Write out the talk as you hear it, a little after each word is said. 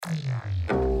Real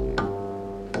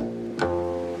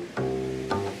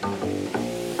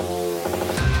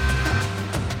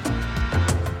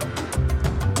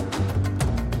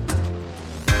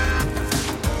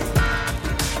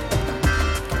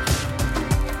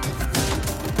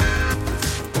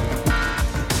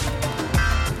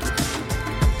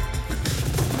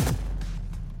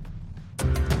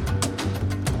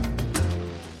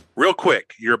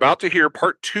quick, you're about to hear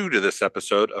part 2 to this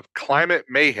episode of Climate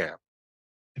Mayhem.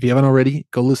 If you haven't already,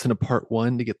 go listen to part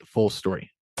 1 to get the full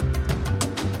story.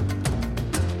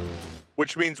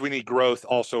 Which means we need growth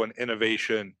also in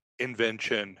innovation,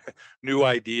 invention, new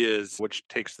ideas, which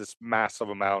takes this massive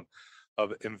amount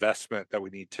of investment that we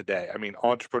need today. I mean,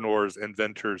 entrepreneurs,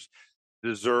 inventors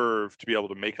deserve to be able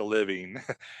to make a living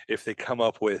if they come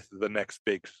up with the next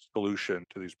big solution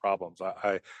to these problems.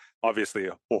 I obviously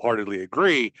wholeheartedly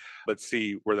agree, but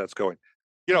see where that's going.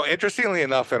 You know, interestingly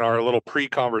enough, in our little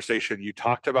pre-conversation, you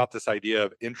talked about this idea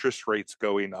of interest rates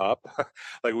going up.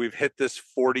 Like we've hit this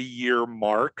 40-year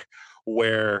mark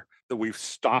where we've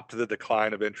stopped the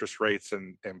decline of interest rates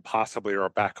and possibly are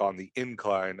back on the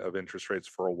incline of interest rates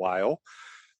for a while.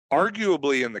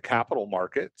 Arguably in the capital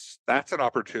markets, that's an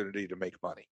opportunity to make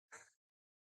money.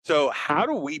 So how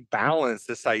do we balance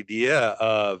this idea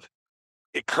of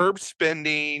it curbs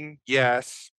spending?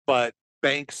 Yes, but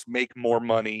banks make more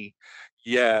money.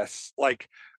 Yes. Like,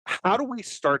 how do we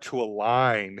start to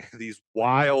align these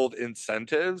wild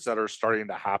incentives that are starting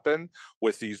to happen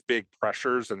with these big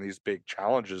pressures and these big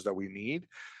challenges that we need?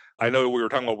 I know we were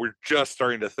talking about, we're just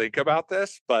starting to think about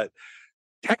this, but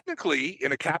technically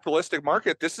in a capitalistic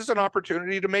market, this is an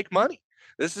opportunity to make money.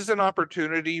 This is an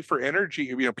opportunity for energy,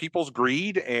 you know, people's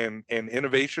greed and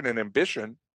innovation and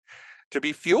ambition to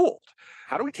be fueled.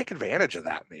 How do we take advantage of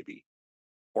that maybe?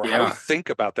 Or how do we think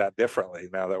about that differently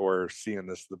now that we're seeing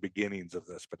this, the beginnings of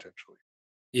this potentially?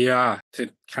 Yeah, to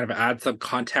kind of add some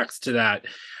context to that,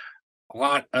 a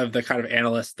lot of the kind of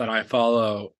analysts that I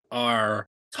follow are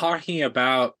talking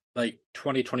about like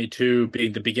 2022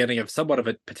 being the beginning of somewhat of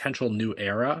a potential new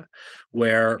era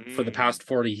where for the past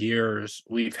 40 years,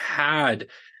 we've had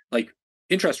like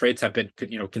interest rates have been,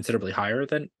 considerably higher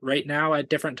than right now at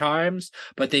different times,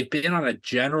 but they've been on a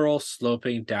general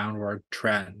sloping downward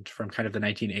trend from kind of the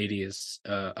 1980s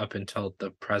up until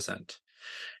the present.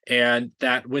 And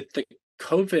that with the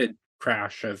COVID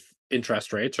crash of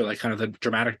interest rates, or like kind of the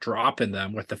dramatic drop in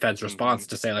them with the Fed's response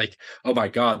to say like, oh my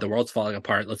God, the world's falling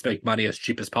apart, let's make money as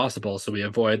cheap as possible so we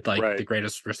avoid like the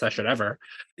greatest recession ever,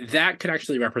 that could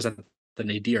actually represent the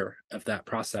nadir of that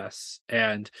process,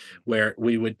 and where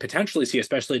we would potentially see,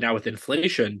 especially now with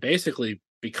inflation basically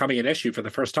becoming an issue for the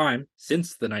first time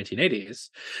since the 1980s,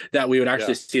 that we would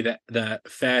actually see that the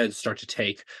Fed start to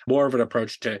take more of an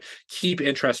approach to keep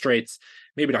interest rates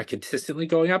maybe not consistently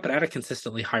going up, but at a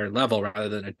consistently higher level rather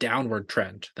than a downward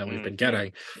trend that we've been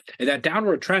getting. And that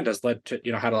downward trend has led to,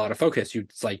 had a lot of focus. You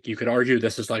could argue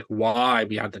this is like why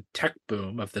we had the tech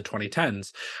boom of the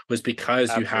 2010s was because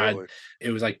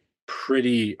it was like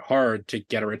pretty hard to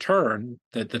get a return,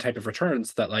 the type of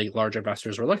returns that like large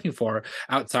investors were looking for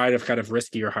outside of kind of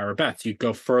risky or higher bets. You'd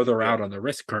go further out on the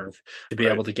risk curve to be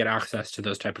able to get access to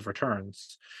those type of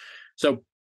returns. So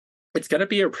it's going to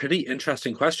be a pretty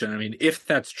interesting question. I mean, if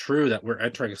that's true that we're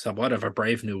entering somewhat of a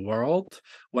brave new world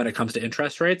when it comes to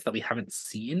interest rates that we haven't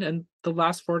seen in the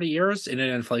last 40 years in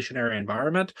an inflationary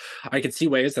environment, I could see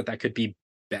ways that could be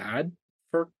bad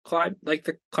for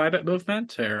the climate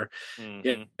movement, or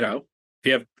if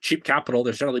you have cheap capital,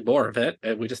 there's generally more of it,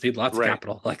 and we just need lots of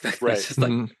capital. Like that's just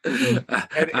like and in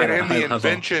the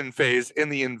invention phase,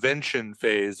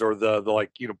 or the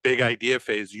big idea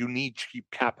phase, you need cheap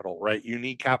capital, right? You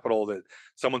need capital that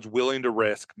someone's willing to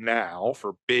risk now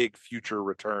for big future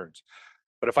returns.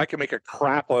 But if I can make a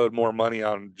crap load more money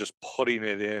on just putting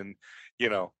it in,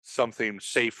 something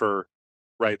safer,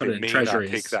 right? They may not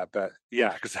take that bet.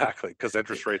 Yeah, exactly. Because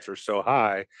interest rates are so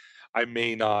high, I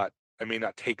may not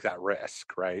take that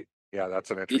risk, right? Yeah,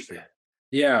 that's an interesting.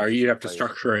 Yeah, or you'd have to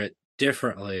structure it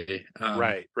differently.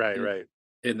 Right.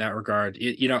 In that regard,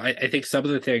 I think some of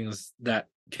the things that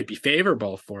could be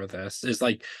favorable for this is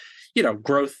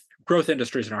growth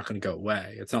industries are not going to go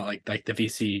away. It's not like the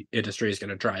VC industry is going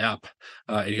to dry up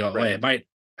and go away. It might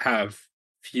have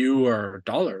fewer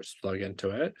dollars plug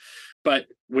into it, but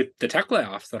with the tech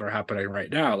layoffs that are happening right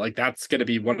now, like that's going to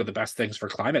be one of the best things for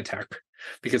ClimateTech,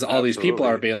 because all these people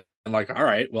are being like, all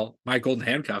right, well, my golden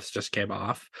handcuffs just came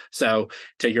off. So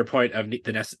to your point of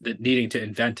the needing to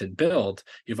invent and build,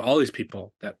 you have all these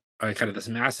people that are kind of this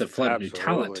massive flood of new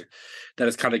talent that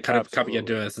is kind of coming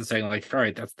into us and saying like, all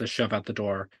right, that's the shove out the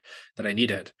door that I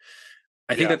needed.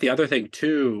 I think that the other thing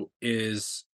too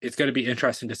is it's going to be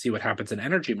interesting to see what happens in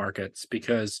energy markets,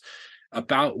 because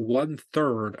about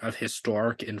 1/3 of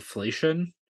historic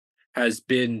inflation has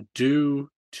been due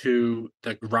to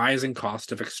the rising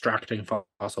cost of extracting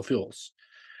fossil fuels.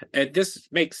 And this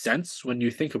makes sense when you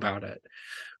think about it.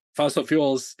 Fossil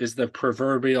fuels is the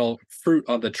proverbial fruit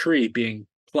on the tree being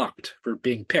plucked, for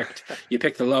being picked. You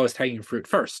pick the lowest hanging fruit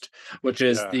first, which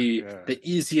is Yeah, the yeah. the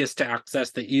easiest to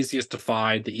access, the easiest to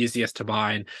find, the easiest to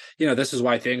mine. This is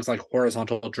why things like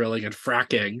horizontal drilling and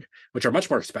fracking, which are much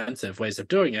more expensive ways of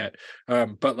doing it,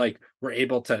 but like we're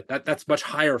able to, that's much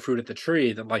higher fruit at the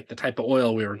tree than like the type of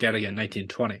oil we were getting in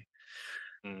 1920.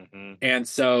 Mm-hmm. And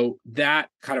so that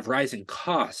kind of rising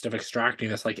cost of extracting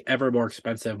this like ever more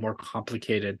expensive, more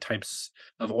complicated types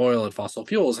of oil and fossil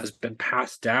fuels has been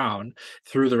passed down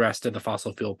through the rest of the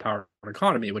fossil fuel powered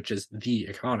economy, which is the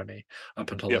economy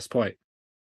up until Yep, this point.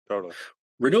 totally.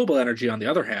 Renewable energy, on the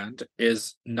other hand,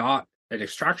 is not an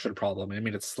extraction problem. I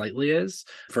mean, it slightly is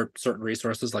for certain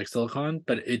resources like silicon,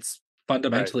 but it's Right.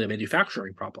 fundamentally a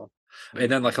manufacturing problem.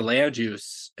 And then like a Mm-hmm. land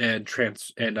use and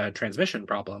transmission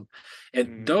problem.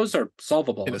 And those are And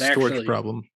solvable. a They storage actually,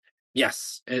 problem.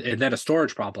 yes, and then a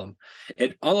storage problem.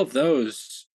 And all of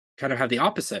those kind of have the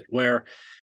opposite, where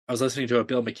I was listening to a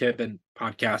Bill McKibben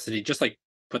podcast, and he just like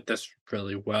put this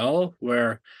really well,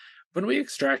 where when we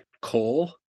extract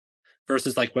coal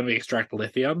versus like when we extract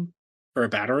lithium for a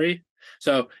battery.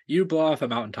 So you blow off a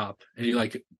mountaintop and you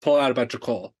like pull out a bunch of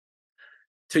coal.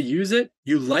 To use it,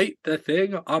 you light the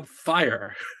thing on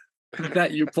fire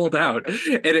that you pulled out,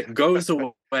 and it goes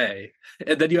away.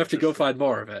 And then you have to go Interesting. find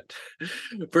more of it.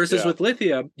 Versus Yeah. with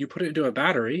lithium, you put it into a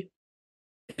battery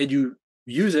and you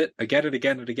use it again and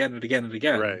again and again and again and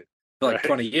again Right. for like Right.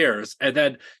 20 years. And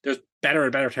then there's better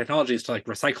and better technologies to like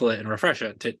recycle it and refresh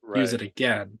it to use it Right.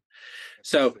 again.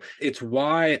 So Interesting. it's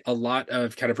why a lot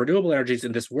of kind of renewable energies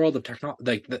in this world of technology,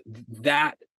 like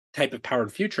that type of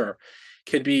powered future,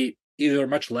 could be either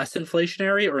much less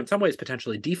inflationary or in some ways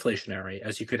potentially deflationary,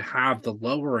 as you could have the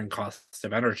lowering costs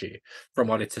of energy from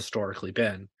what it's historically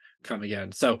been coming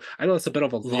in. So I know it's a bit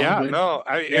of a Yeah, long-winded no,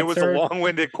 it was a answer.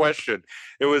 long-winded question.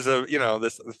 It was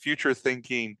this future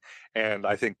thinking, and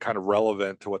I think kind of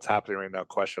relevant to what's happening right now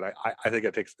question. I think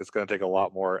it's going to take a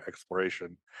lot more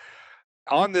exploration.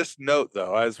 On this note,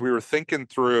 though, as we were thinking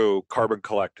through Carbon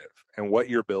Collective and what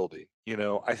you're building,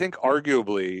 I think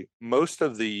arguably most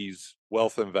of these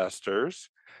wealth investors,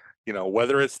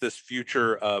 whether it's this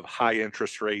future of high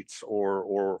interest rates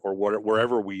or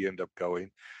wherever we end up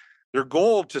going, their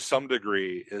goal to some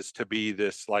degree is to be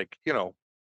this like,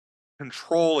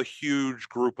 control a huge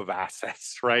group of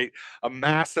assets, right? A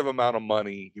massive amount of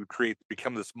money. You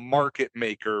become this market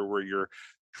maker where you're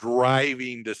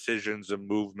driving decisions and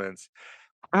movements.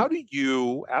 How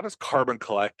does Carbon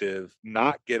Collective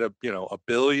not get a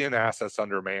billion assets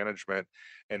under management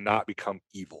and not become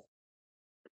evil?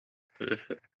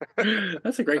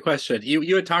 That's a great question.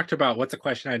 You had talked about what's a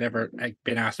question I never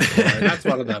been asked before, and that's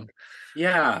one of them.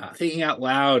 Yeah, thinking out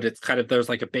loud, it's kind of there's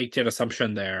like a baked in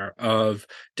assumption there of,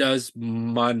 does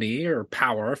money or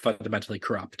power fundamentally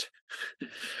corrupt?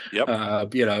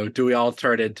 Yep. Do we all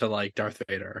turn into like Darth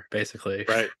Vader, basically?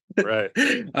 Right. Right.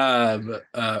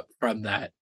 From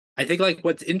that. I think like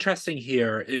what's interesting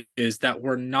here is that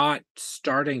we're not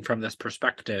starting from this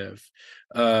perspective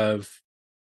of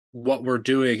what we're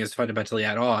doing is fundamentally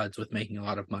at odds with making a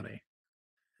lot of money.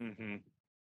 Mm-hmm.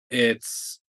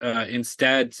 It's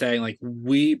instead saying like,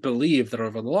 we believe that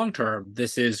over the long term,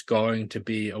 this is going to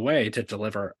be a way to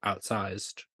deliver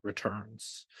outsized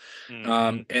returns.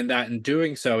 Mm-hmm. And that in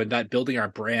doing so, and that building our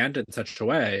brand in such a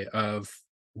way of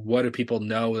what do people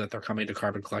know that they're coming to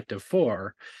Carbon Collective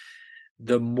for,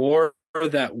 the more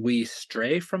that we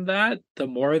stray from that, the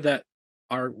more that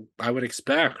I would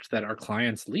expect that our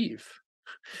clients leave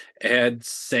and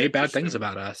say bad things Interesting.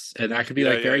 about us. And that could be Yeah.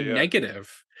 like Yeah. very Yeah.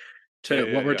 negative Yeah. to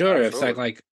Yeah. what we're Yeah. doing. It's Absolutely.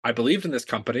 like I believed in this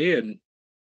company and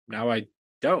now I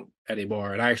don't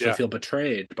anymore. And I actually Yeah. feel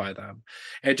betrayed by them.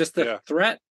 And just the Yeah.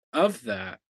 threat of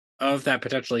that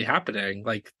potentially happening,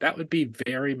 like that would be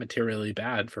very materially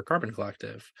bad for Carbon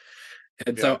Collective.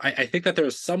 And so Yeah. I think that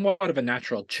there's somewhat of a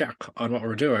natural check on what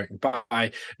we're doing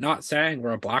by not saying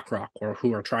we're a BlackRock or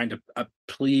who are trying to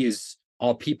please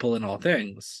all people and all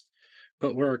things,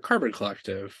 but we're a Carbon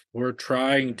Collective. We're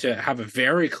trying to have a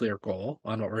very clear goal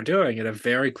on what we're doing and a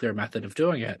very clear method of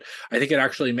doing it. I think it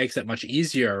actually makes it much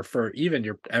easier for even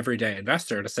your everyday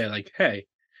investor to say like, hey,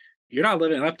 you're not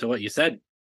living up to what you said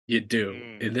you'd do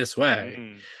in Mm. this way.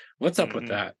 Mm-hmm. What's up with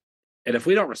Mm-hmm. that? And if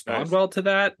we don't respond Nice. well to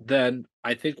that, then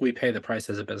I think we pay the price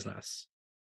as a business.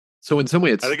 So in some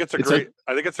way, I think it's a it's like, great.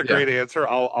 I think it's a yeah, great answer.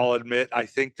 I'll admit. I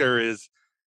think there is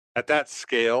at that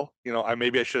scale, I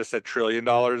should have said $1 trillion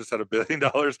instead of $1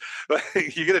 billion. But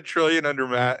you get $1 trillion under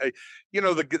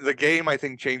the game, I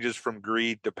think, changes from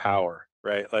greed to power,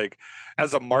 right? Like,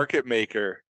 as a market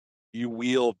maker, you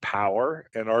wield power,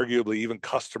 and arguably even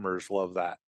customers love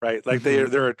that, right? Like,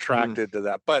 they're attracted to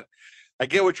that. But I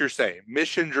get what you're saying.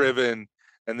 Mission driven,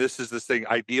 and this thing.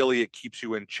 Ideally, it keeps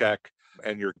you in check,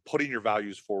 and you're putting your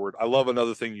values forward. I love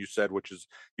another thing you said, which is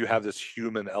you have this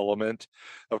human element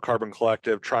of Carbon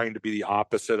Collective, trying to be the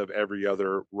opposite of every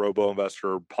other robo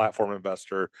investor, platform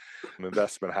investor,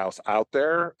 investment house out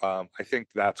there. I think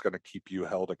that's going to keep you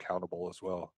held accountable as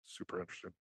well. Super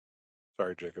interesting.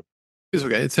 Sorry, Jacob. It's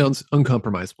okay. It sounds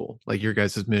uncompromisable. Like your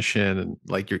guys' mission and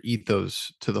like your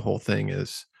ethos to the whole thing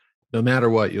is, no matter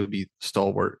what, you'll be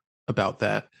stalwart about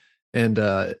that. And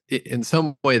in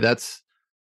some way, that's,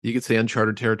 you could say,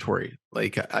 uncharted territory.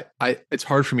 Like it's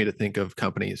hard for me to think of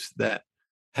companies that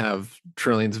have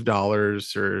trillions of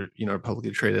dollars or are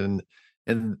publicly traded,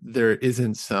 and there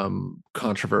isn't some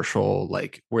controversial,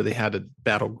 like, where they had to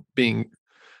battle being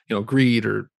greed,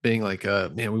 or being like,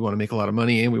 man, we want to make a lot of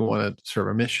money and we want to serve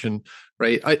our mission,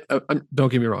 right?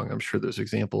 Don't get me wrong, I'm sure there's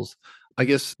examples. I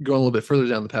guess going a little bit further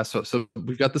down the path, so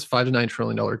we've got this $5 to $9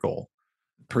 trillion goal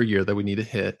per year that we need to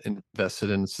hit, invested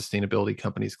in sustainability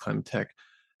companies, ClimateTech.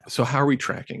 So how are we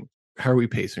tracking? How are we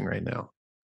pacing right now?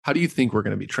 How do you think we're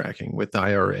going to be tracking with the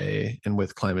IRA and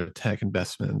with ClimateTech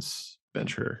investments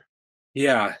venture?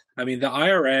 Yeah, I mean, the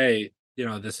IRA,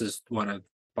 this is one of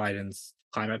Biden's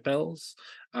climate bills.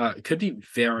 It could be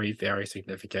very, very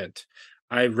significant.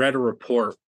 I read a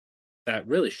report that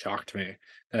really shocked me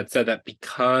that said that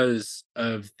because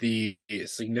of the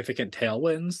significant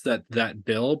tailwinds that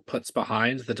bill puts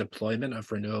behind the deployment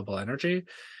of renewable energy,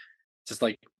 just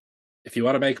like, if you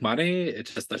want to make money,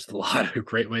 there's a lot of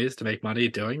great ways to make money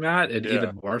doing that, and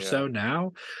even more so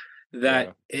now,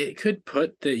 that it could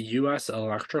put the U.S.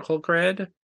 electrical grid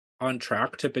on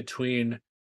track to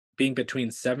being between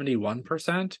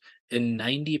 71% and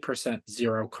 90%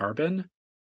 zero carbon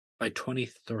by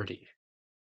 2030.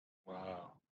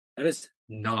 Wow. That is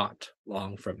not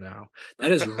long from now.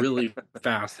 That is really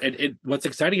fast. And what's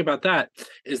exciting about that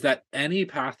is that any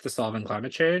path to solving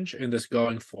climate change in this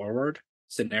going forward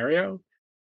scenario,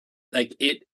 like,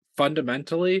 it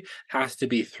fundamentally has to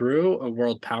be through a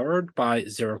world powered by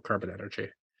zero carbon energy,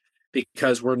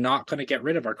 because we're not going to get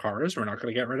rid of our cars, we're not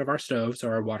going to get rid of our stoves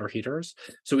or our water heaters,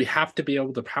 so we have to be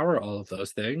able to power all of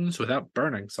those things without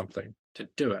burning something to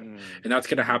do it. And that's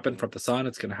going to happen from the sun,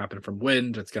 it's going to happen from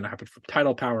wind, it's going to happen from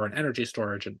tidal power and energy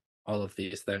storage and all of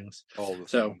these things.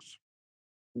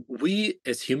 We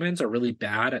as humans are really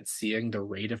bad at seeing the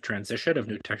rate of transition of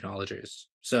new technologies.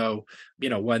 So,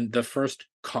 when the first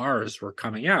cars were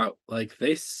coming out, like,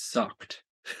 they sucked.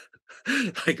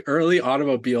 Like, early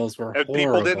automobiles were and horrible.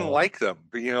 People didn't like them.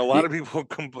 A lot of people,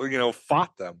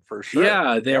 fought them for sure.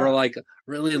 Yeah, they were like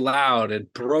really loud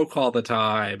and broke all the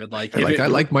time, and like, I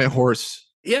like my horse.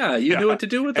 Yeah, you knew what to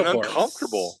do with the horse.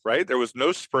 Uncomfortable, right? There was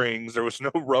no springs, there was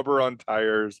no rubber on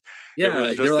tires. Yeah, it was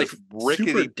just they're like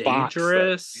rickety super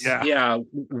dangerous. Yeah.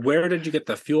 Where did you get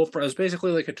the fuel from? It was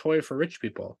basically like a toy for rich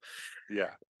people. Yeah.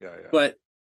 But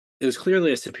it was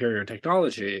clearly a superior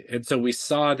technology, and so we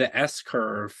saw the S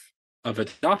curve of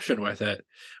adoption with it,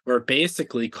 where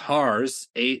basically cars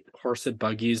ate horse and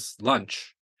buggies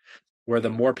lunch, where the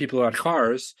more people had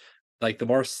cars, like, the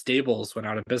more stables went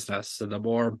out of business and the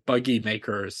more buggy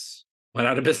makers went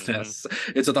out of business.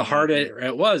 And so the harder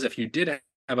it was, if you did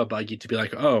have a buggy, to be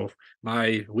like, oh,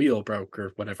 my wheel broke,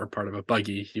 or whatever part of a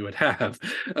buggy you would have.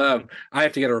 I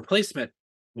have to get a replacement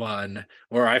one,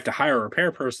 or I have to hire a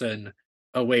repair person.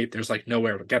 Oh, wait, there's like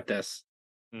nowhere to get this.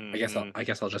 I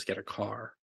guess I'll just get a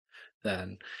car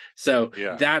then. So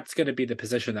that's going to be the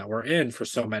position that we're in for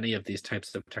so many of these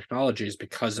types of technologies,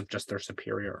 because of just their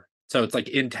superior. So it's like,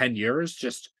 in 10 years,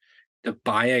 just the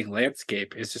buying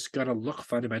landscape is just going to look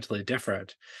fundamentally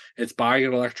different. It's buying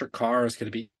an electric car is going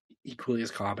to be equally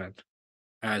as common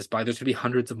as there's going to be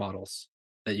hundreds of models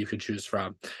that you could choose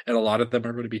from. And a lot of them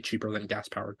are going to be cheaper than gas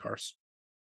powered cars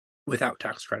without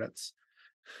tax credits.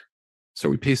 So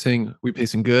we pacing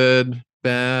good,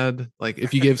 bad? Like,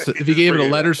 if you gave it a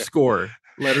letter score,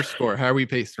 how are we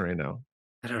pacing right now?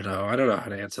 I don't know how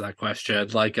to answer that question.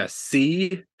 Like, a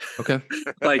C. Okay.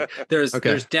 Like, there's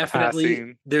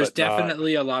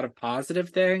definitely a lot of positive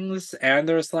things, and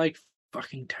there's like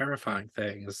fucking terrifying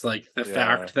things. Like the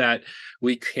fact that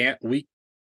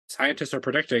scientists are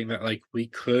predicting that, like, we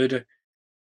could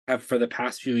have, for the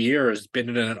past few years, been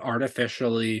in an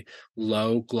artificially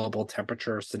low global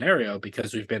temperature scenario,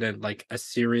 because we've been in like a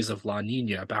series of La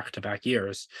Nina back-to-back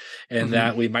years, and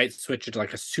that we might switch into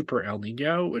like a super El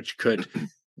Nino, which could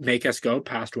make us go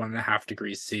past 1.5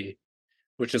 degrees C,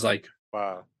 which is like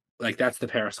Wow. that's the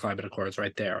Paris Climate Accords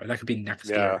right there. And that could be next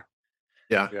Yeah. year.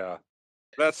 Yeah. Yeah.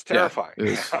 That's Yeah. terrifying. It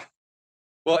is.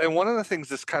 Well, and one of the things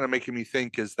that's kind of making me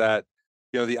think is that,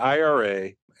 the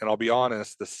IRA, and I'll be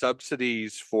honest, the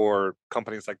subsidies for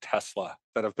companies like Tesla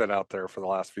that have been out there for the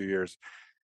last few years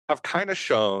have kind of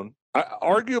shown,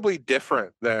 arguably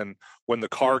different than when the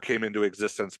car came into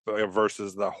existence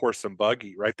versus the horse and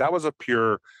buggy, right? That was a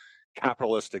pure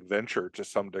capitalistic venture to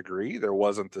some degree. There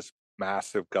wasn't this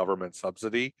massive government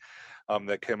subsidy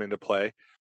that came into play.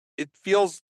 It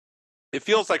feels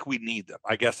like we need them,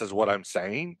 I guess is what I'm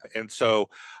saying. And so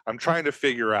I'm trying to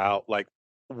figure out like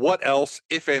what else,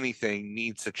 if anything,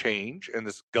 needs to change in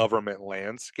this government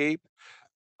landscape.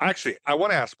 Actually, I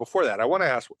want to ask before that,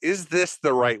 is this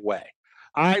the right way?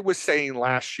 I was saying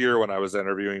last year when I was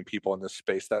interviewing people in this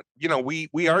space that, we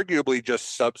arguably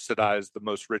just subsidized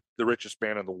the richest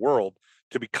man in the world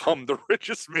to become the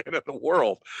richest man in the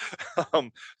world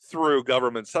through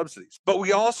government subsidies. But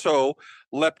we also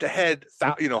leapt ahead,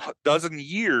 dozen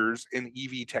years in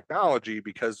EV technology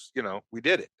because, we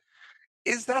did it.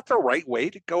 Is that the right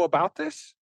way to go about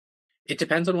this? It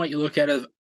depends on what you look at as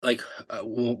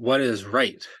what is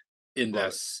right in Right.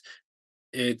 this.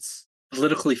 It's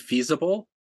politically feasible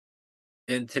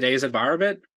in today's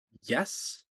environment.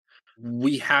 Yes.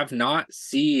 We have not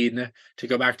seen, to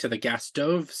go back to the gas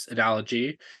stoves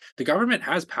analogy, the government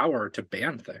has power to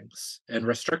ban things and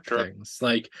restrict Sure. things.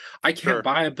 Like, I can't Sure.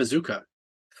 buy a bazooka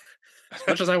as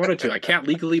much as I wanted to. I can't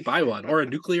legally buy one, or a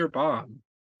nuclear bomb.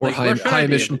 Or Like, where should I high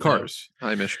be emission able to? cars.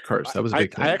 High emission cars. That was a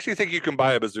big I thing. actually think you can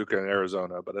buy a bazooka in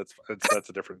Arizona, but that's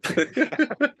a different thing.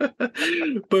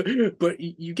 but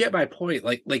you get my point.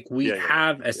 Like we Yeah,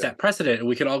 have a set precedent, and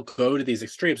we can all go to these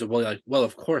extremes of, well,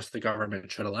 of course the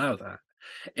government should allow that.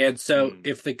 And so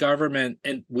if the government,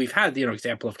 and we've had the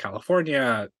example of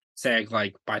California saying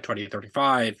like by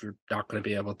 2035 you're not going to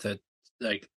be able to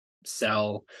like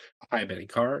sell high emitting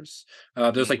cars.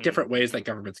 There's like different ways that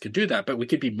governments could do that, but we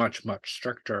could be much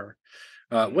stricter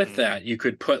with that. You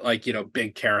could put like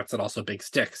big carrots and also big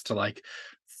sticks to like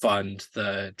fund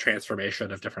the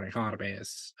transformation of different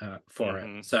economies for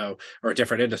it, so, or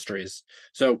different industries.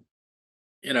 So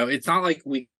it's not like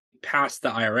we passed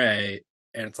the IRA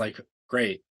and it's like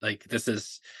great, like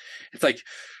it's like,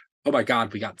 oh my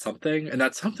god, we got something, and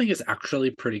that something is actually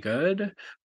pretty good.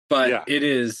 But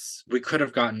we could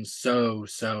have gotten so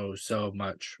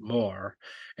much more.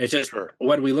 It's just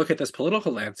when we look at this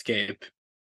political landscape,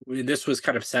 this was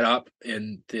kind of set up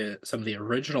in some of the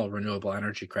original renewable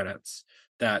energy credits,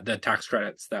 that the tax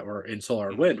credits that were in solar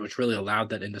and wind, which really allowed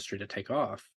that industry to take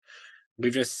off.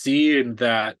 We've just seen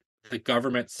that the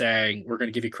government saying we're going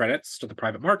to give you credits to the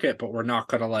private market, but we're not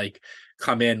going to like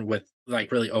come in with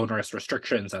like really onerous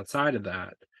restrictions outside of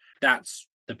that. That's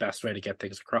the best way to get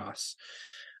things across.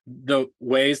 The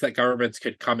ways that governments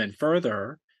could come in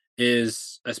further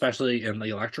is, especially in the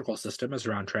electrical system, is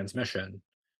around transmission.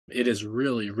 It is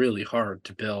really hard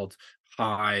to build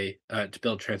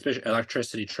transmission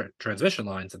electricity transmission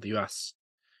lines in the US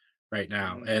right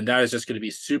now, and that is just going to be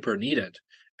super needed,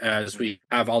 as we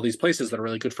have all these places that are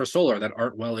really good for solar that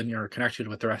aren't well interconnected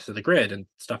with the rest of the grid and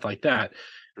stuff like that.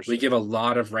 We give a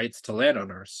lot of rights to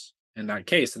landowners in that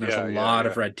case, and there's a lot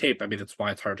of red tape. I mean, that's why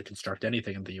it's hard to construct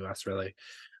anything in the US really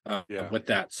with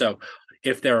that. So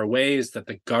if there are ways that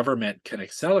the government can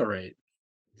accelerate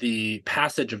the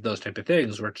passage of those type of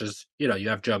things, which is, you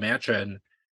have Joe Manchin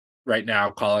right now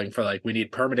calling for like, we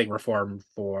need permitting reform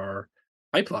for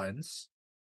pipelines.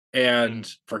 And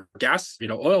for gas,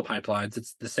 oil pipelines,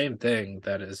 it's the same thing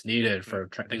that is needed for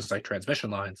things like transmission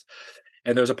lines.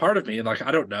 And there's a part of me, like,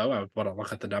 I don't know, I want to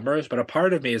look at the numbers, but a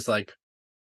part of me is like,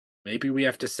 maybe we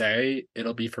have to say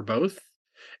it'll be for both,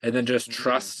 and then just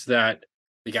trust that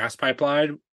the gas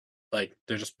pipeline, like,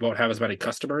 they just won't have as many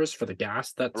customers for the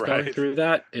gas that's going through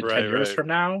that in 10 years from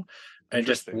now, and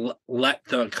just let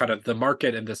the kind of the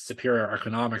market and the superior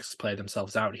economics play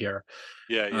themselves out here.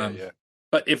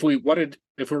 But if we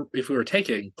were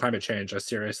taking climate change as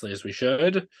seriously as we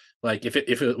should, like if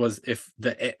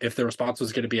the response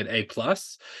was going to be an A+,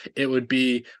 it would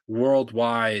be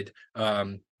worldwide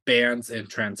bans and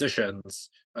transitions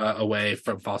away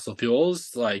from fossil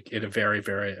fuels, like in a very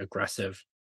aggressive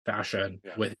fashion,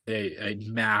 with a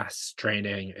mass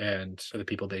training and for the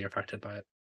people being affected by it.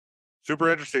 Super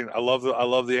interesting. I love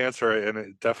the answer, and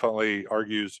it definitely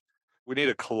argues we need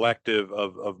a collective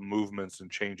of movements and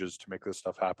changes to make this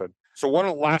stuff happen. So one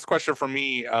last question from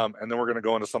me, and then we're going to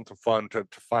go into something fun to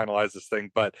finalize this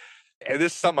thing. But and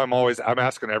this is something I'm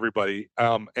asking everybody.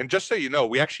 And just so you know,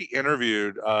 we actually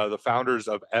interviewed the founders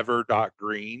of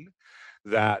Ever.Green.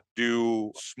 that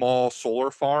do small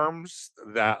solar farms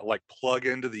that like plug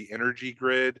into the energy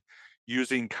grid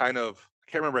using kind of,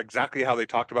 I can't remember exactly how they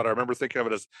talked about it. I remember thinking of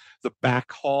it as the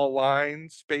backhaul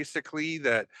lines basically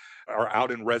that are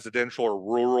out in residential or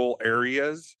rural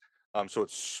areas. So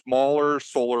it's smaller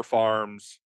solar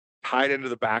farms tied into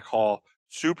the backhaul.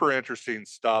 Super interesting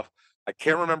stuff. I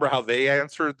can't remember how they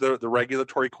answered the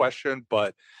regulatory question,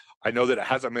 but I know that it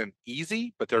hasn't been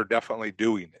easy, but they're definitely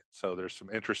doing it. So there's some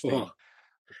interesting Cool.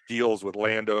 deals with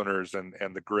landowners and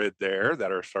the grid there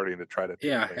that are starting to try to take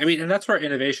Yeah, I place. mean, and that's where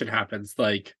innovation happens.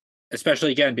 Like,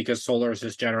 especially again because solar is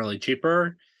just generally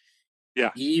cheaper.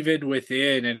 Yeah. Even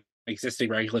within an existing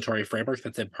regulatory framework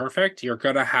that's imperfect, you're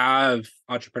going to have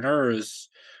entrepreneurs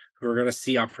who are going to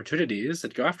see opportunities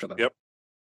and go after them. Yep.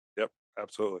 Yep.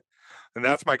 Absolutely. And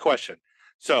that's my question.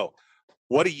 So,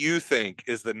 what do you think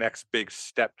is the next big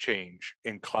step change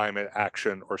in climate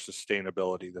action or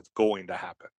sustainability that's going to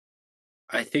happen?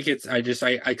 I think it's I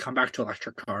come back to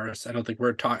electric cars. I don't think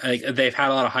we're talking like they've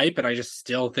had a lot of hype, but I just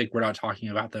still think we're not talking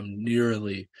about them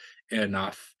nearly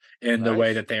enough in the way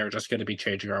Nice. that they are just going to be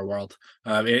changing our world.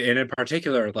 And in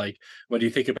particular, like when you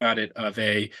think about it, of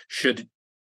a should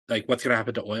like what's going to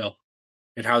happen to oil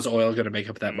and how's oil going to make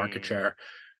up that market Mm, share?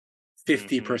 hmm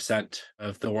 50%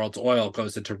 of the world's oil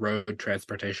goes into road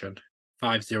transportation.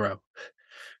 50.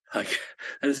 Like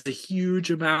that is a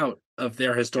huge amount of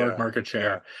their historic Yeah. market Yeah.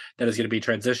 share that is going to be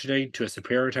transitioning to a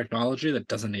superior technology that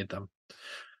doesn't need them.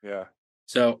 Yeah.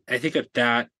 So I think that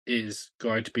that is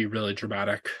going to be really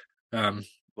dramatic. Um,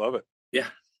 Love it. yeah,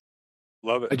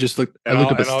 Love it. I And looked I'll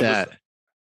up a and I'll just stat.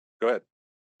 go ahead.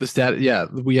 The stat, yeah,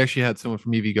 we actually had someone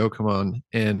from EVgo come on,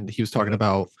 and he was talking Mhm.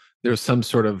 about there's some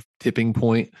sort of tipping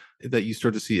point that you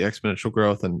start to see exponential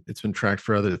growth, and it's been tracked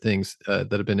for other things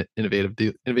that have been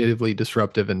innovatively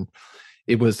disruptive. And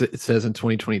it says in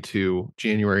 2022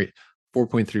 January,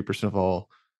 4.3% of all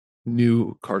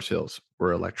new car sales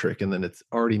were electric, and then it's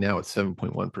already now at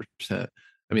 7.1%.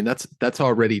 I mean, that's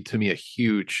already to me a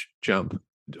huge jump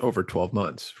over 12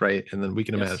 months, right? And then we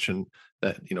can yes. imagine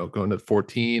that, going to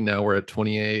 14, now we're at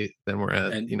 28, then we're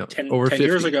at, And over 10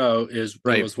 years 50. ago it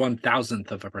Right. was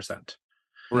 1,000th of a percent.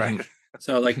 Right. Mhm.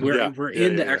 So like Yeah. we're Yeah.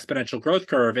 in the Yeah. Yeah. exponential growth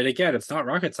curve, and again, it's not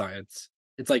rocket science.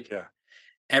 It's like Yeah.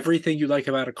 everything you like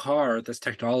about a car, this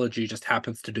technology just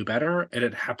happens to do better, and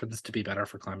it happens to be better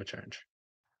for climate change.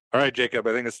 All right, Jacob.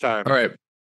 I think it's time. All right.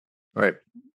 All right.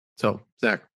 So,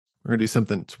 Zach, we're going to do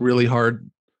something. It's really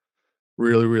hard,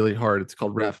 really, really hard. It's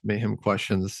called Ref Mayhem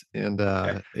Questions. And,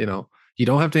 Okay. you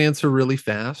don't have to answer really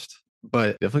fast,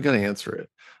 but definitely got to answer it.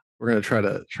 We're going to try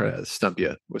to stump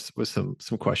you with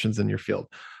some questions in your field.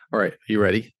 All right. Are you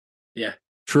ready? Yeah.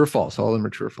 True or false? All of them are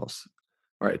true or false.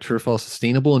 All right. True or false?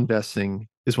 Sustainable investing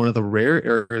is one of the rare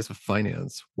areas of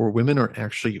finance where women are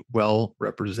actually well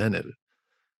represented.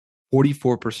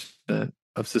 44%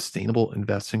 of sustainable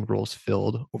investing roles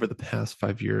filled over the past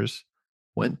 5 years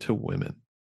went to women.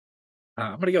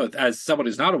 I'm gonna go with, as someone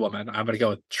who's not a woman, I'm gonna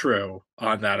go with true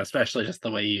on that, especially just the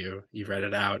way you read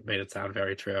it out made it sound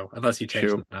very true. Unless you changed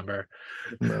True. the number.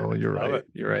 No, you're Love right. it.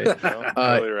 You're right. No,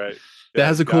 Uh, totally right. that Yeah,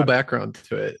 has you a cool got it. background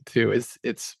to it too.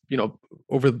 It's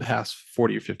over the past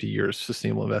 40 or 50 years,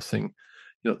 sustainable investing,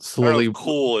 I don't know slowly if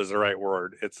cool is the right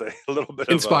word. It's a little bit of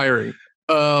a inspiring.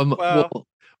 Um, well, well,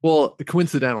 well,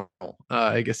 coincidental,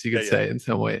 I guess you yeah, could yeah. say in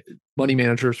some way. Money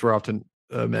managers were often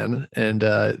men, and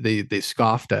they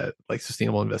scoffed at like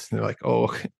sustainable investing. They're like,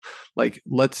 oh, like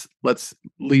let's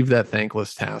leave that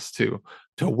thankless task to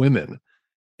women,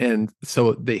 and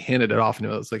so they handed it off. And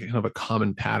it was like kind of a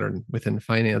common pattern within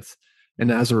finance.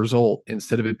 And as a result,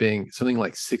 instead of it being something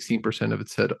like 16% of it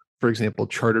said, for example,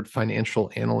 chartered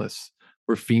financial analysts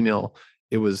were female,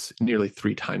 it was nearly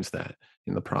three times that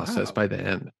in the process Wow. by the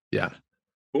end. Yeah.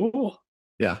 Cool.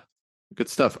 Yeah. Good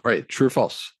stuff. All right. True or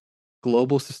false?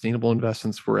 Global sustainable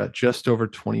investments were at just over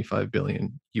 25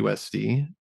 billion USD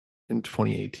in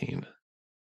 2018.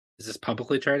 Is this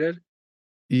publicly traded?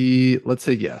 Let's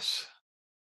say yes.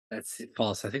 That's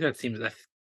false. I think that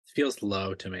feels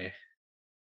low to me.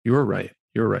 You were right.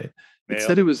 You're right. It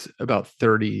said Nailed it it. was about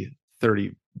 30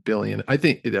 billion. I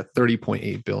think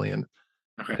 30.8 billion.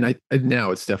 Okay. And now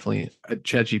it's definitely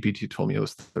ChatGPT told me it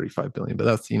was 35 billion, but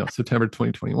that's September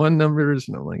 2021 numbers.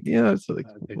 And I'm like, yeah, so like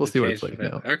I think we'll they've see what it's changed a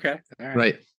like bit. now. Okay. All right.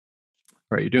 Right. All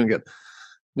right, you're doing good.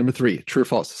 Number three, true or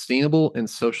false? Sustainable and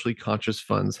socially conscious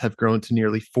funds have grown to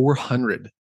nearly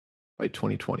 400 by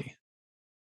 2020.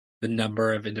 The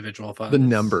number of individual The funds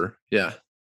number, yeah,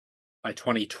 by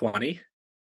 2020.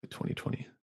 by 2020.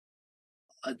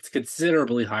 It's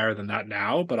considerably higher than that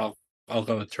now, but I'll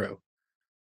go with true.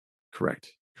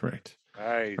 Correct. Correct. All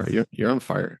right, Nice. you're on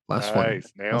fire. Last one. Nice.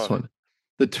 Last Nailing it. one.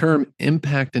 The term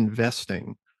impact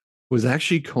investing was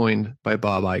actually coined by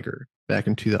Bob Iger back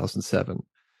in 2007.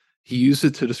 He used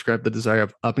it to describe the desire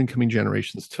of up and coming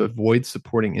generations to avoid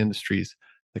supporting industries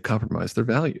that compromise their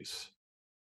values.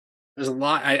 There's a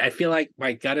lot. I feel like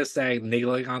my gut is saying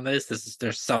niggling on this.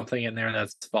 There's something in there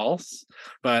that's false,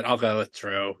 but I'll go with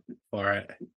true for it.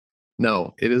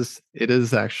 No, it is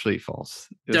actually false.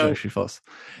 It is So, actually false.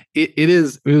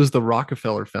 It was the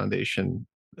Rockefeller Foundation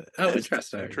oh, has,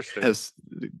 Interesting. has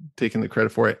taken the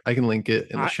credit for it. I can link it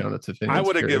in the I- show notes if I anyone's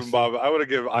would have curious. given Bob. I would have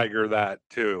given Iger that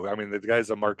too. I mean, the guy's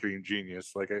a marketing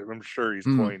genius. Like I'm sure he's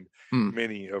coined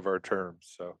many of our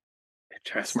terms. So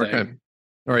Smart guy. interesting.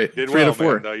 All right, did 3 out well, of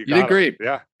 4. man. No, you did great.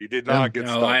 Yeah, you did not get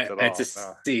No, stumped at all. it's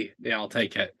a C. Yeah, I'll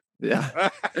take it. Yeah.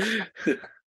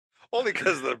 Only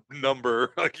because the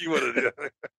number, like you would have did.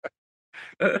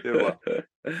 Did well.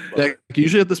 Yeah,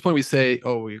 usually at this point we say,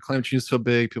 "Oh, your climate change is so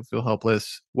big, people feel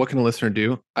helpless. What can a listener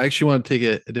do?" I actually want to take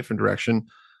it a different direction.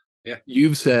 Yeah,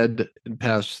 you've said in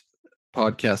past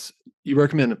podcasts you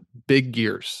recommend big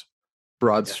gears,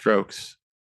 broad strokes.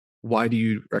 Why do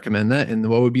you recommend that? And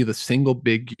what would be the single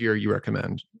big gear you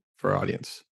recommend for our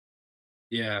audience?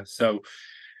 Yeah. So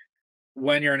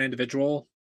when you're an individual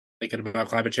thinking about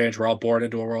climate change, we're all born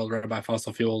into a world run by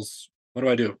fossil fuels. What do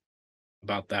I do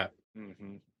about that?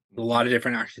 Mm-hmm. A lot of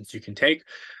different actions you can take.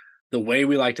 The way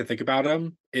we like to think about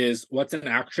them is what's an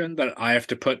action that I have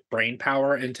to put brain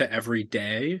power into every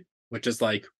day, which is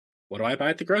like, what do I buy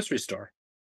at the grocery store?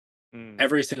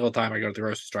 Every single time I go to the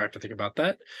grocery store, I have to think about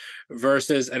that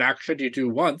versus an action you do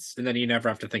once and then you never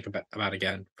have to think about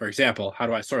again. For example, how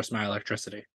do I source my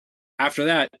electricity? After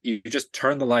that, you just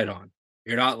turn the light on.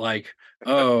 You're not like,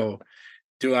 oh,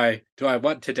 do I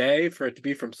want today for it to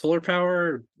be from solar power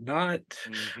or not?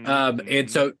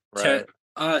 And so to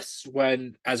us,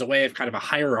 when as a way of kind of a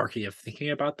hierarchy of thinking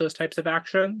about those types of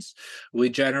actions, we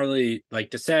generally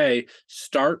like to say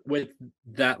start with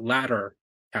that latter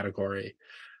category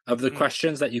of the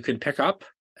questions that you can pick up,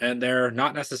 and they're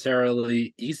not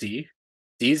necessarily easy.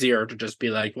 It's easier to just be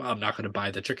like, well, I'm not going to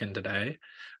buy the chicken today,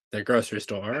 the grocery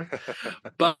store.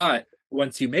 But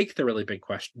once you make the really big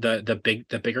question,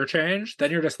 the bigger change, then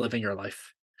you're just living your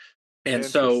life. And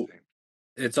so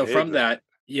from that,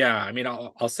 yeah, I mean,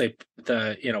 I'll say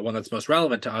the one that's most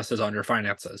relevant to us is on your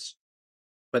finances,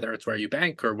 whether it's where you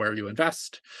bank or where you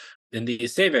invest in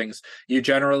these savings. You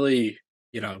generally,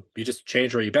 you just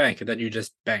change where you bank, and then you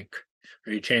just bank,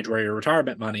 or you change where your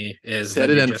retirement money is. Set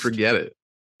it and forget it.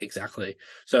 Exactly.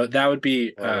 So that would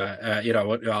be,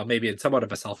 maybe in somewhat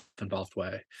of a self-involved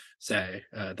way, say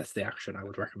that's the action I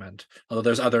would recommend. Although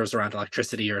there's others around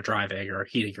electricity or driving or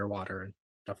heating your water and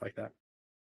stuff like that.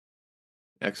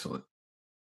 Excellent.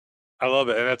 I love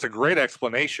it. And that's a great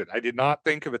explanation. I did not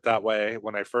think of it that way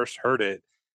when I first heard it.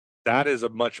 That is a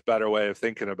much better way of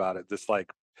thinking about it. This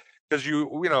because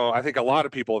I think a lot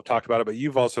of people have talked about it, but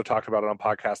you've also talked about it on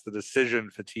podcasts, the decision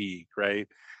fatigue, right?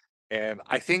 And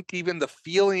I think even the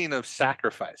feeling of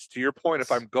sacrifice, to your point, if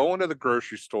I'm going to the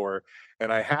grocery store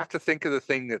and I have to think of the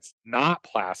thing that's not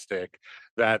plastic,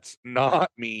 that's not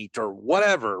meat or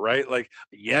whatever, right? Like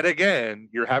yet again,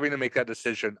 you're having to make that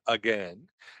decision again.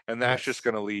 And that's just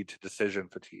going to lead to decision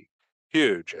fatigue.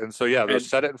 Huge. And so, yeah, those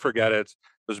set it and forget it,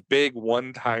 those big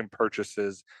one-time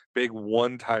purchases, big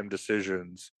one-time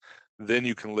decisions, then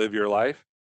you can live your life.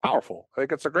 Powerful. I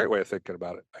think it's a great way of thinking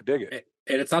about it. I dig it.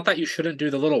 And it's not that you shouldn't do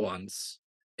the little ones.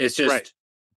 It's just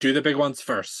do the big ones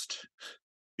first.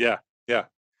 Yeah. Yeah.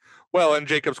 Well, and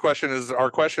Jacob's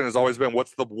our question has always been,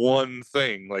 what's the one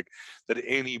thing that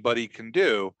anybody can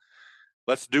do?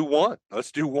 Let's do one.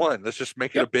 Let's just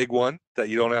make it a big one that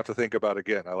you don't have to think about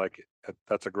again. I like it.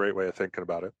 That's a great way of thinking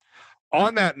about it.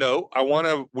 On that note,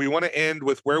 we want to end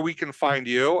with where we can find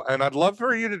you, and I'd love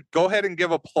for you to go ahead and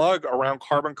give a plug around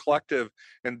Carbon Collective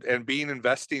and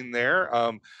investing there.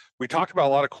 We talked about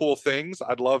a lot of cool things.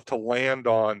 I'd love to land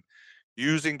on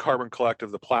using Carbon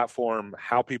Collective, the platform,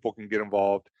 how people can get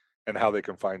involved, and how they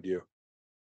can find you.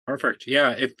 Perfect.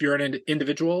 Yeah. If you're an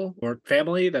individual or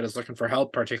family that is looking for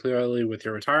help, particularly with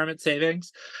your retirement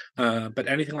savings, but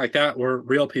anything like that, we're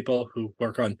real people who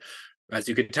work on, as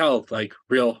you can tell, like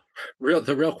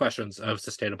the real questions of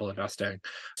sustainable investing.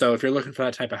 So if you're looking for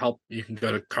that type of help, you can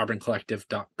go to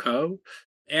carboncollective.co.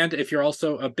 And if you're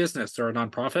also a business or a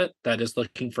nonprofit that is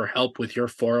looking for help with your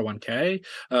 401k,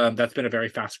 that's been a very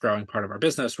fast growing part of our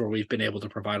business where we've been able to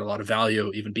provide a lot of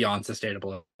value even beyond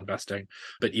sustainable investing,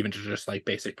 but even to just like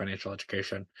basic financial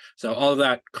education. So all of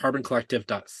that,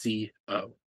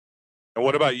 carboncollective.co. And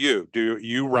what about you? Do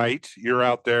you write? You're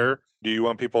out there. Do you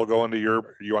want people going to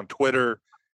you on Twitter,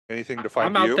 Anything to I'm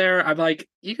find out you? there. I'm like,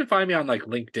 you can find me on like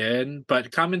LinkedIn,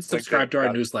 but come and subscribe LinkedIn. to our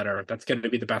Got it. newsletter. That's going to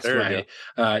be the best There you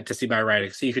way to see my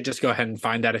writing. So you could just go ahead and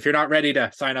find that. If you're not ready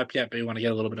to sign up yet, but you want to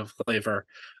get a little bit of flavor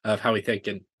of how we think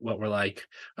and what we're like,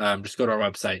 just go to our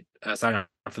website, sign up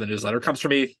for the newsletter. It comes from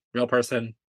me, real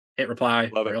person, hit reply,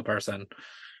 Love it. real person.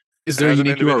 Is And there a as an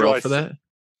unique individual, URL for that,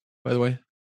 by the way?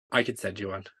 I could send you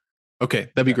one. Okay,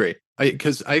 that'd be Yeah. great.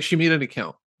 Because I actually made an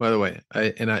account, by the way.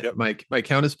 Yep. My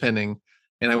account is pending,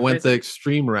 and I went the Amazing.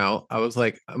 extreme route. I was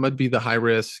like, I'm gonna be the high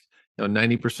risk,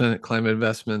 90% climate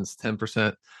investments,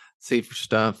 10% safer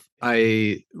stuff.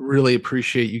 I really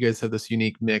appreciate you guys have this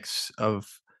unique mix of,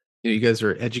 you guys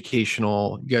are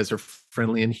educational, you guys are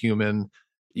friendly and human.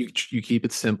 You keep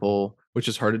it simple, which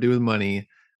is hard to do with money.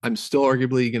 I'm still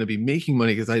arguably going to be making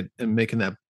money because I am making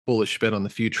that bullish bet on the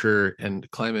future and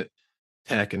climate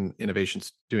tech and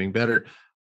innovations doing better.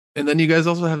 And then you guys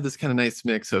also have this kind of nice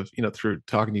mix of, through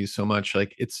talking to you so much,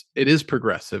 like it is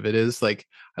progressive. It is like,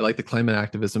 I like the climate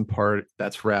activism part.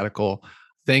 That's radical.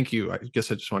 Thank you. I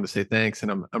guess I just wanted to say thanks.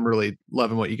 And I'm really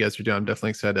loving what you guys are doing. I'm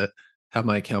definitely excited to have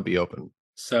my account be open.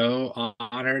 So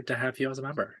honored to have you as a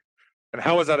member. And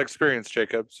how was that experience,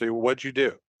 Jacob? So what'd you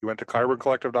do? You went to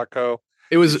carboncollective.co.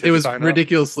 It You was sign up?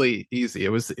 ridiculously easy. It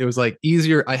was like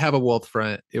easier. I have a wealth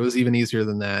front. It was even easier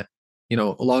than that.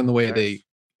 Along the way Nice. they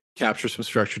capture some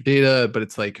structured data, but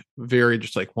it's like very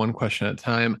just like one question at a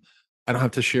time. I don't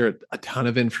have to share a ton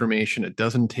of information. It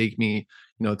doesn't take me,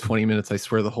 20 minutes. I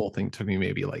swear the whole thing took me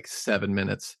maybe like 7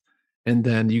 minutes. And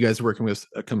then you guys are working with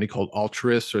a company called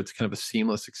Altruist, so it's kind of a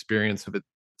seamless experience of it.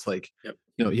 It's like, Yep.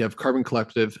 You have Carbon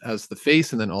Collective as the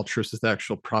face, and then Altruist is the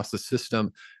actual process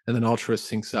system, and then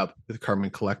Altruist syncs up with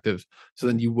Carbon Collective. So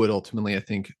then you would ultimately, I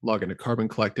think, log into Carbon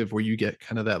Collective where you get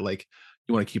kind of that like,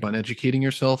 you want to keep on educating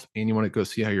yourself and you want to go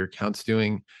see how your account's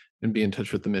doing and be in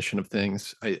touch with the mission of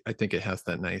things. I think it has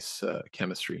that nice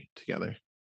chemistry together.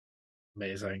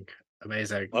 Amazing.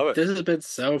 Amazing. Love it. This has been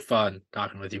so fun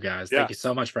talking with you guys. Yeah. Thank you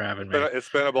so much for having me. It's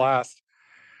been a blast.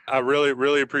 I really,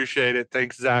 really appreciate it.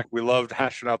 Thanks, Zach. We loved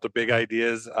hashing out the big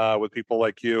ideas with people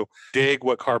like you. Dig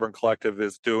what Carbon Collective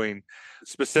is doing,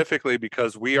 specifically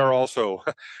because we are also,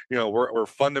 we're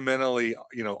fundamentally,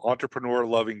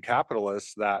 entrepreneur-loving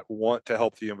capitalists that want to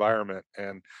help the environment,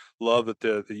 and love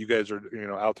that you guys are,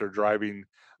 out there driving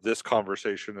this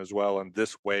conversation as well and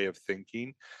this way of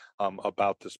thinking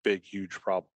about this big, huge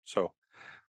problem. So,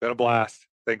 been a blast.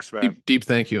 Thanks, man. Deep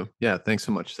thank you. Yeah, thanks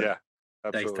so much, Zach. Yeah,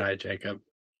 absolutely. Thanks, Ty, Jacob.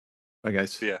 Bye,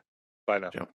 guys. See ya. Bye now.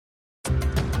 Ciao.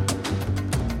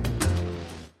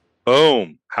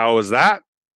 Boom. How was that?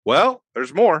 Well,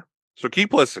 there's more. So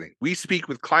keep listening. We speak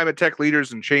with climate tech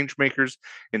leaders and change makers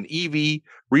in EV,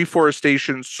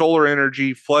 reforestation, solar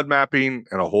energy, flood mapping,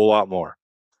 and a whole lot more.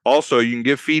 Also, you can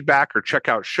give feedback or check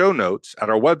out show notes at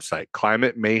our website,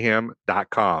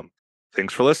 climatemayhem.com.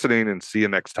 Thanks for listening, and see you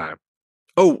next time.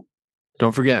 Oh,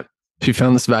 don't forget, if you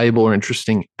found this valuable or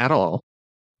interesting at all,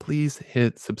 please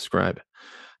hit subscribe.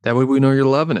 That way we know you're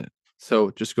loving it. So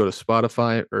just go to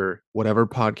Spotify or whatever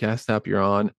podcast app you're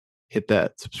on, hit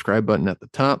that subscribe button at the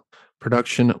top.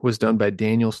 Production was done by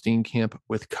Daniel Steenkamp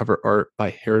with cover art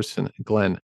by Harrison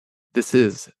Glenn. This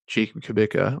is Jacob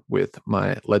Kubica with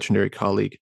my legendary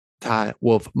colleague, Ty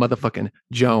Wolf motherfucking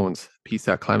Jones. Peace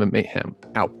out, Climate Mayhem.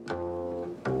 Out.